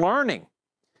I'm learning.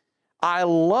 I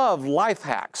love life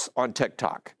hacks on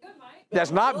TikTok. Good, Mike. That's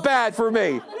not bad for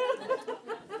me.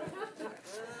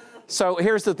 So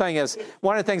here's the thing is,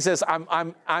 one of the things is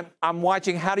I'm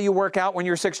watching how do you work out when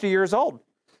you're 60 years old?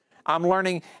 I'm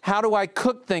learning how do I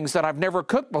cook things that I've never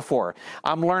cooked before.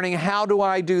 I'm learning how do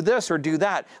I do this or do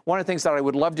that. One of the things that I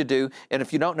would love to do, and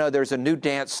if you don't know, there's a new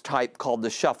dance type called the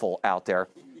shuffle out there.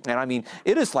 And I mean,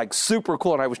 it is like super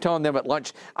cool. And I was telling them at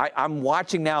lunch, I'm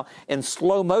watching now in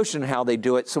slow motion how they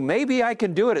do it. So maybe I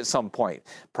can do it at some point.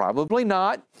 Probably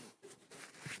not,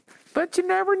 but you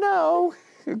never know,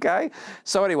 okay?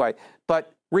 So anyway,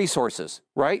 but resources,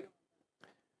 right?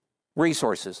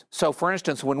 Resources. So for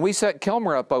instance, when we set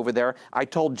Kilmer up over there, I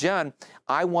told Jen,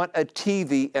 I want a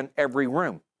TV in every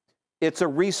room. It's a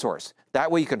resource.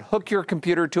 That way you can hook your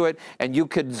computer to it and you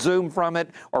could Zoom from it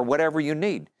or whatever you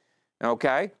need.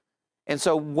 Okay? And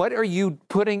so what are you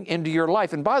putting into your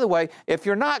life? And by the way, if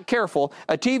you're not careful,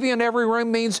 a TV in every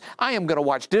room means I am going to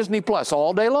watch Disney Plus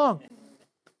all day long.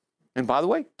 And by the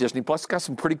way, Disney Plus got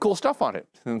some pretty cool stuff on it.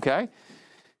 Okay?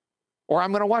 Or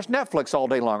I'm going to watch Netflix all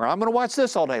day long, or I'm going to watch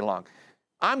this all day long.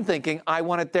 I'm thinking I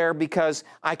want it there because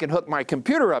I can hook my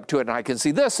computer up to it and I can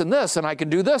see this and this and I can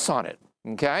do this on it.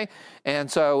 Okay? And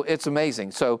so it's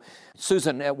amazing. So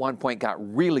Susan at one point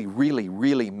got really, really,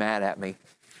 really mad at me.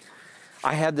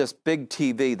 I had this big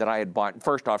TV that I had bought.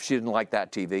 First off, she didn't like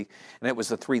that TV, and it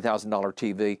was a $3,000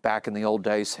 TV back in the old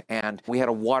days. And we had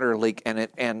a water leak,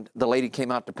 and the lady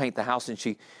came out to paint the house, and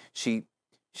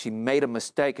she made a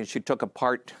mistake, and she took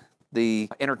apart the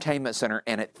entertainment center,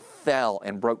 and it fell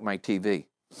and broke my TV.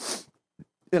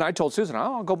 And I told Susan,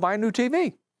 I'll go buy a new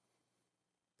TV.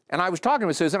 And I was talking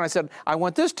with Susan. I said, I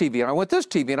want this TV, and I want this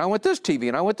TV, and I want this TV,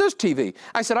 and I want this TV.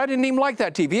 I said, I didn't even like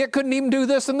that TV. It couldn't even do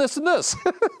this and this and this.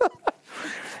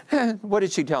 What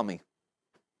did she tell me?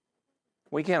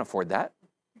 We can't afford that.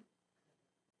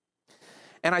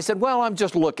 And I said, well, I'm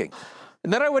just looking.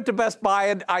 And then I went to Best Buy,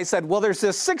 and I said, well, there's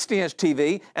this 60-inch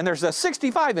TV, and there's a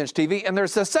 65-inch TV, and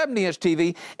there's a 70-inch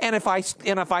TV, and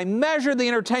if I measure the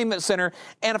entertainment center,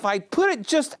 and if I put it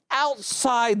just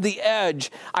outside the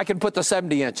edge, I can put the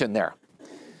 70-inch in there.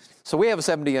 So we have a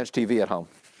 70-inch TV at home.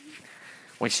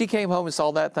 When she came home and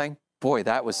saw that thing, boy,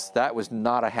 that was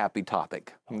not a happy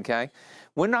topic, okay?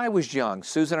 When I was young,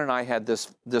 Susan and I had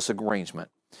this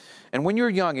arrangement. And when you're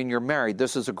young and you're married,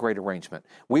 this is a great arrangement.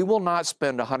 We will not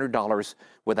spend $100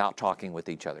 without talking with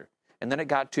each other. And then it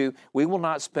got to, we will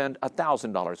not spend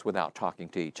 $1,000 without talking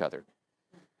to each other.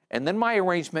 And then my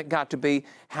arrangement got to be,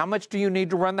 how much do you need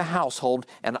to run the household?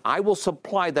 And I will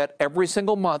supply that every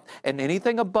single month. And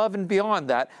anything above and beyond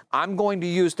that, I'm going to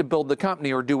use to build the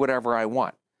company or do whatever I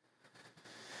want.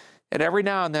 And every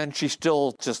now and then, she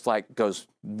still just like goes,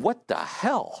 what the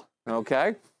hell?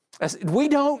 Okay? We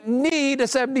don't need a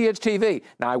 70-inch TV.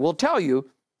 Now, I will tell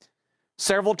you,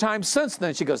 several times since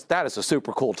then, she goes, that is a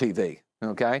super cool TV,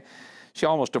 okay? She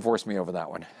almost divorced me over that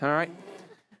one, all right?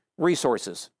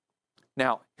 Resources.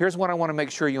 Now, here's what I want to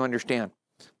make sure you understand.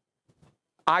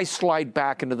 I slide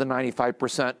back into the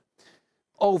 95%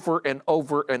 over and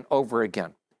over and over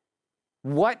again.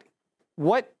 What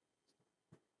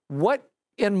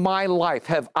in my life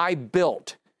have I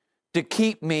built to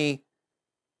keep me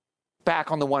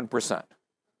back on the 1%?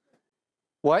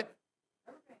 What?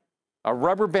 A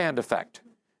rubber band effect.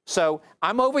 So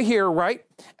I'm over here, right?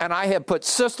 And I have put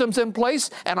systems in place,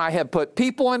 and I have put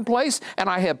people in place, and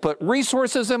I have put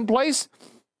resources in place.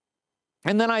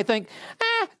 And then I think,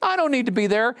 I don't need to be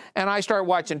there. And I start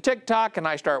watching TikTok, and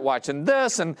I start watching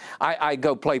this, and I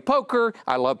go play poker.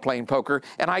 I love playing poker.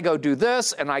 And I go do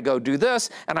this, and I go do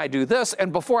this, and I do this.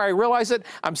 And before I realize it,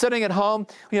 I'm sitting at home,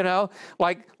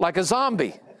 like a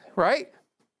zombie. Right?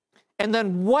 And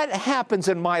then what happens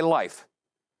in my life?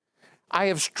 I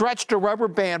have stretched a rubber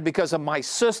band because of my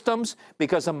systems,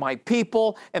 because of my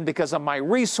people, and because of my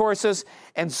resources,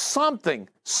 and something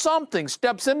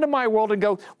steps into my world and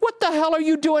goes, what the hell are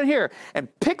you doing here? And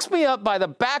picks me up by the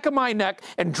back of my neck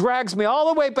and drags me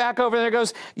all the way back over there and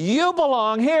goes, you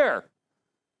belong here.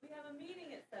 We have a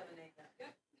meeting at 7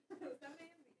 a.m. 7 a.m.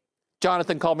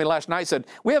 Jonathan called me last night and said,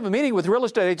 we have a meeting with real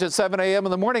estate agents at 7 a.m.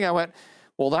 in the morning. I went,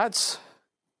 well, that's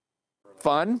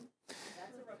fun.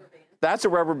 That's a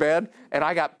rubber band. And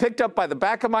I got picked up by the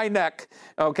back of my neck,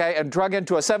 okay, and drug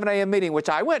into a 7 a.m. meeting, which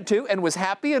I went to and was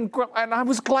happy, and I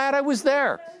was glad I was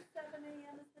there. 7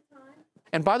 a.m. is the time.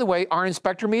 And by the way, our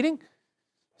inspector meeting,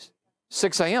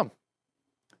 6 a.m.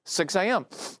 6 a.m.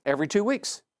 every 2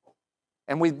 weeks.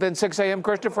 And we've been 6 a.m.,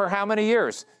 Krista, for how many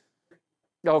years?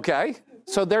 Okay.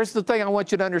 So there's the thing I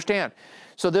want you to understand.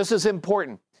 So this is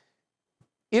important.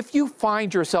 If you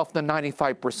find yourself in the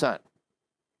 95%,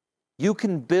 you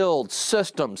can build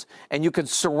systems, and you can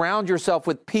surround yourself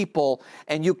with people,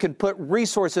 and you can put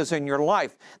resources in your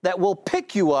life that will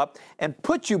pick you up and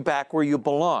put you back where you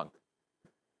belong.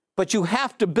 But you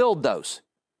have to build those,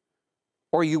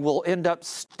 or you will end up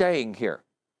staying here.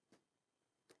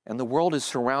 And the world has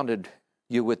surrounded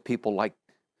you with people like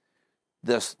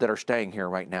this that are staying here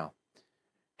right now.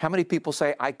 How many people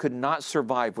say, I could not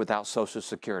survive without Social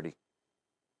Security?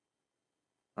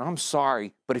 I'm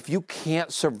sorry, but if you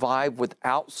can't survive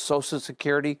without Social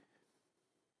Security,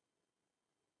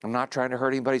 I'm not trying to hurt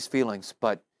anybody's feelings,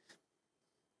 but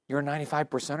you're a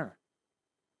 95%er.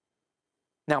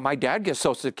 Now, my dad gets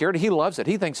Social Security. He loves it.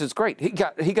 He thinks it's great. He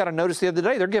got a notice the other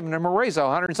day. They're giving him a raise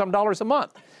of $100 and some a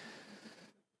month.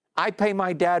 I pay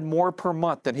my dad more per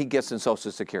month than he gets in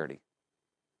Social Security.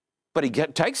 But he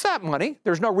takes that money.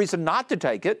 There's no reason not to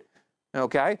take it,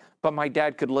 okay? But my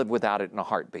dad could live without it in a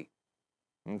heartbeat,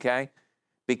 okay?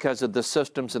 Because of the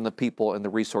systems and the people and the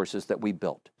resources that we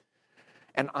built.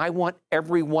 And I want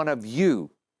every one of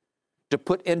you to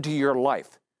put into your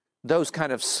life those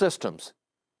kind of systems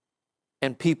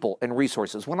and people and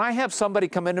resources. When I have somebody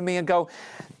come into me and go,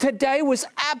 today was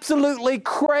absolutely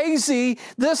crazy.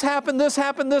 This happened, this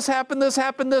happened, this happened, this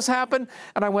happened, this happened.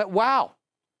 And I went, wow,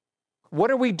 what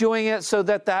are we doing it so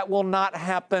that that will not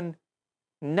happen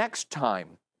next time?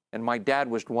 And my dad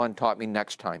was the one who taught me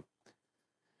next time.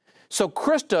 So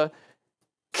Krista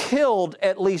killed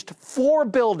at least 4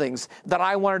 buildings that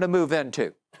I wanted to move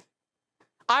into.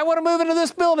 I want to move into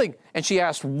this building. And she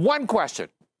asked one question.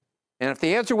 And if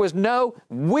the answer was no,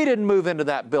 we didn't move into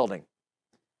that building.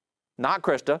 Not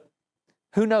Krista.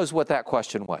 Who knows what that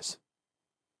question was?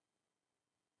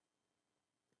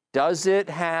 Does it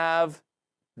have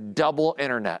double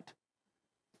internet?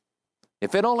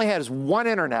 If it only has one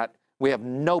internet, we have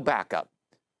no backup.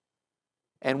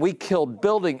 And we killed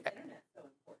building.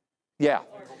 Yeah.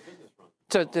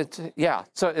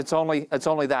 So it's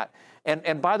only that.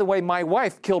 And by the way, my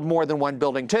wife killed more than one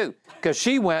building too, because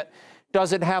she went,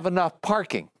 does it have enough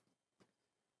parking?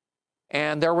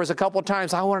 And there was a couple of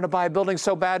times I wanted to buy a building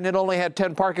so bad and it only had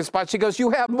 10 parking spots. She goes, you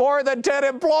have more than 10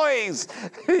 employees.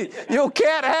 You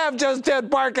can't have just 10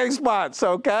 parking spots,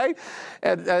 okay?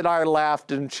 And I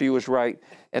laughed and she was right.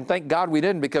 And thank God we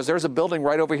didn't, because there's a building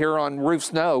right over here on Roof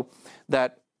Snow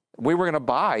that we were going to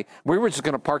buy. We were just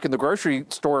going to park in the grocery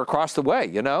store across the way,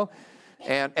 you know?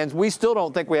 And we still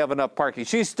don't think we have enough parking.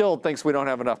 She still thinks we don't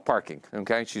have enough parking,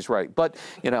 okay? She's right. But,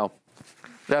 you know,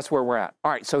 that's where we're at.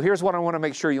 All right, so here's what I want to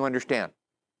make sure you understand.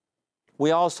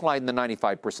 We all slide in the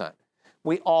 95%.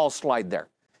 We all slide there.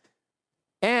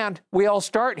 And we all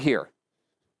start here.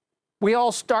 We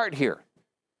all start here.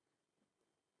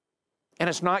 And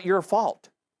it's not your fault.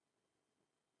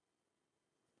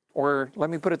 Or let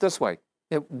me put it this way.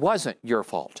 It wasn't your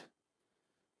fault.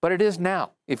 But it is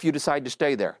now if you decide to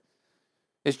stay there.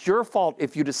 It's your fault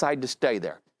if you decide to stay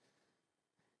there.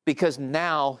 Because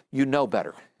now you know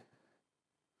better.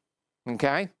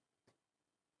 Okay?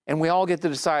 And we all get to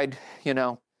decide, you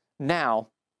know, now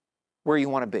where you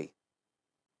want to be.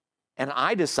 And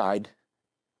I decide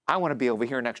I want to be over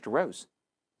here next to Rose.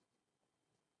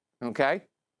 Okay?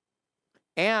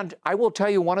 And I will tell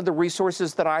you, one of the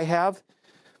resources that I have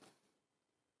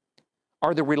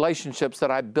are the relationships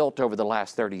that I've built over the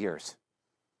last 30 years.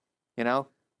 You know,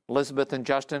 Elizabeth and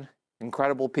Justin,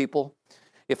 incredible people.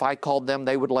 If I called them,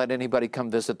 they would let anybody come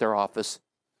visit their office.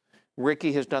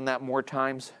 Ricky has done that more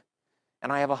times.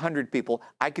 And I have 100 people.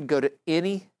 I could go to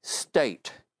any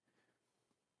state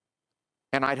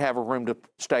and I'd have a room to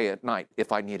stay at night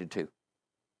if I needed to.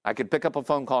 I could pick up a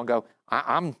phone call and go,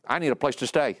 I need a place to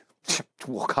stay.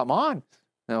 Well, come on,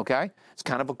 okay? It's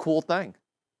kind of a cool thing,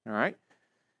 all right?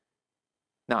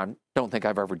 Now, I don't think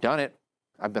I've ever done it.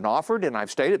 I've been offered and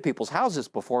I've stayed at people's houses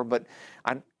before, but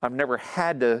I've never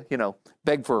had to, you know,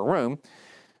 beg for a room.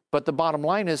 But the bottom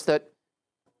line is that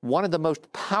one of the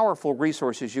most powerful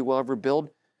resources you will ever build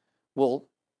will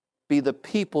be the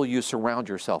people you surround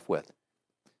yourself with.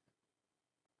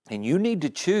 And you need to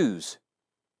choose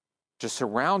to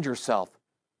surround yourself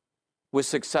with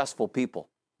successful people.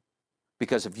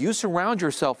 Because if you surround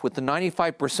yourself with the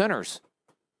 95%ers,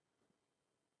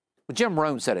 well, Jim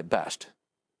Rohn said it best,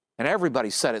 and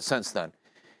everybody's said it since then.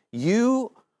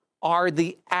 You are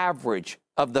the average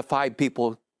of the 5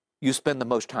 people you spend the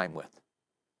most time with.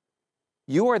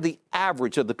 You are the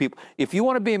average of the people. If you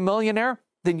want to be a millionaire,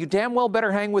 then you damn well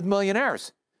better hang with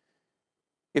millionaires.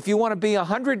 If you want to be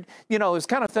 100, you know, it's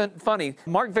kind of funny.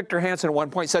 Mark Victor Hansen at one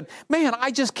point said, man,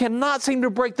 I just cannot seem to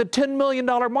break the $10 million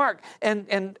mark.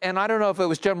 And I don't know if it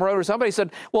was Jim Rohn or somebody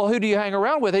said, well, who do you hang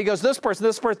around with? He goes, this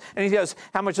person. And he goes,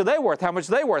 how much are they worth? How much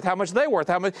are they worth? How much are they worth?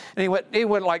 How much? And he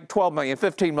went like 12 million,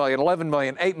 15 million, 11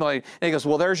 million, 8 million. And he goes,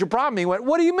 well, there's your problem. He went,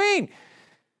 what do you mean?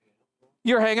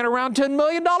 You're hanging around $10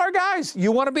 million guys.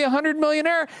 You want to be a 100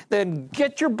 millionaire? Then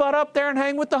get your butt up there and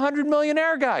hang with the 100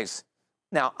 millionaire guys.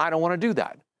 Now, I don't want to do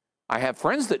that. I have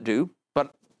friends that do,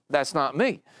 but that's not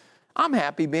me. I'm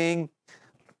happy being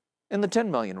in the 10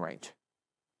 million range,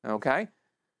 okay?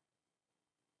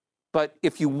 But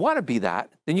if you want to be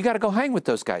that, then you got to go hang with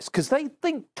those guys because they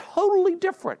think totally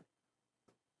different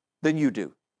than you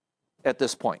do at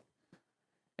this point.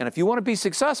 And if you want to be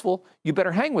successful, you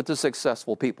better hang with the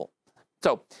successful people.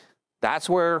 So that's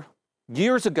where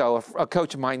years ago, a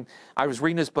coach of mine, I was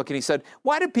reading his book and he said,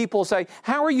 why do people say,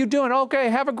 how are you doing? Okay,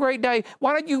 have a great day.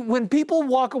 Why don't you, when people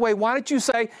walk away, why don't you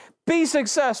say, be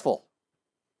successful?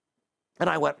 And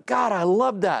I went, God, I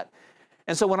love that.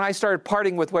 And so when I started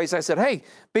parting with ways, I said, hey,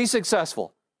 be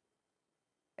successful.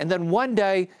 And then one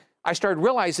day I started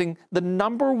realizing the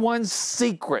number one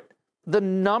secret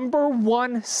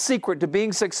to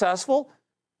being successful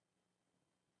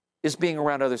is being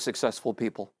around other successful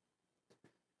people.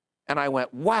 And I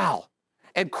went, wow.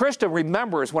 And Krista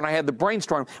remembers when I had the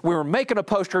brainstorm, we were making a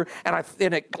poster and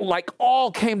it like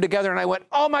all came together and I went,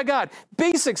 oh my God,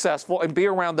 be successful and be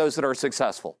around those that are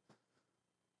successful.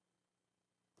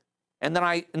 And then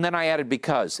I added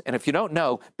because. And if you don't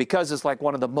know, because is like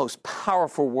one of the most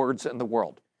powerful words in the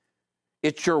world.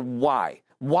 It's your why.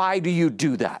 Why do you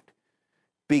do that?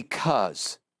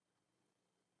 because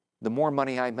the more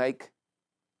money I make,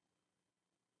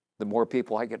 the more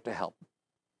people I get to help.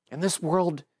 And this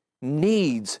world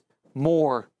needs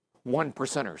more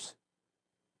 1%ers.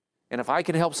 And if I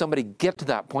can help somebody get to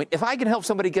that point, if I can help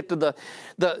somebody get to the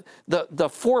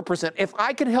 4%, if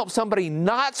I can help somebody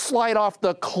not slide off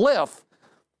the cliff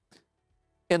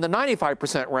in the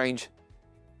 95% range,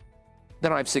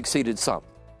 then I've succeeded some.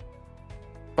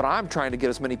 But I'm trying to get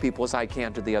as many people as I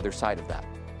can to the other side of that.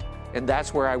 And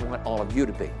that's where I want all of you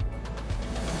to be.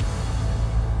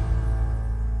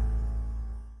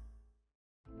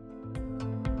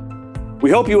 We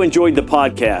hope you enjoyed the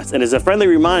podcast, and as a friendly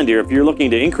reminder, if you're looking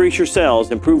to increase your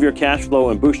sales, improve your cash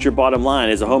flow, and boost your bottom line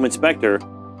as a home inspector,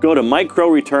 go to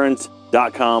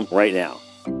MikeCrowReturns.com right now.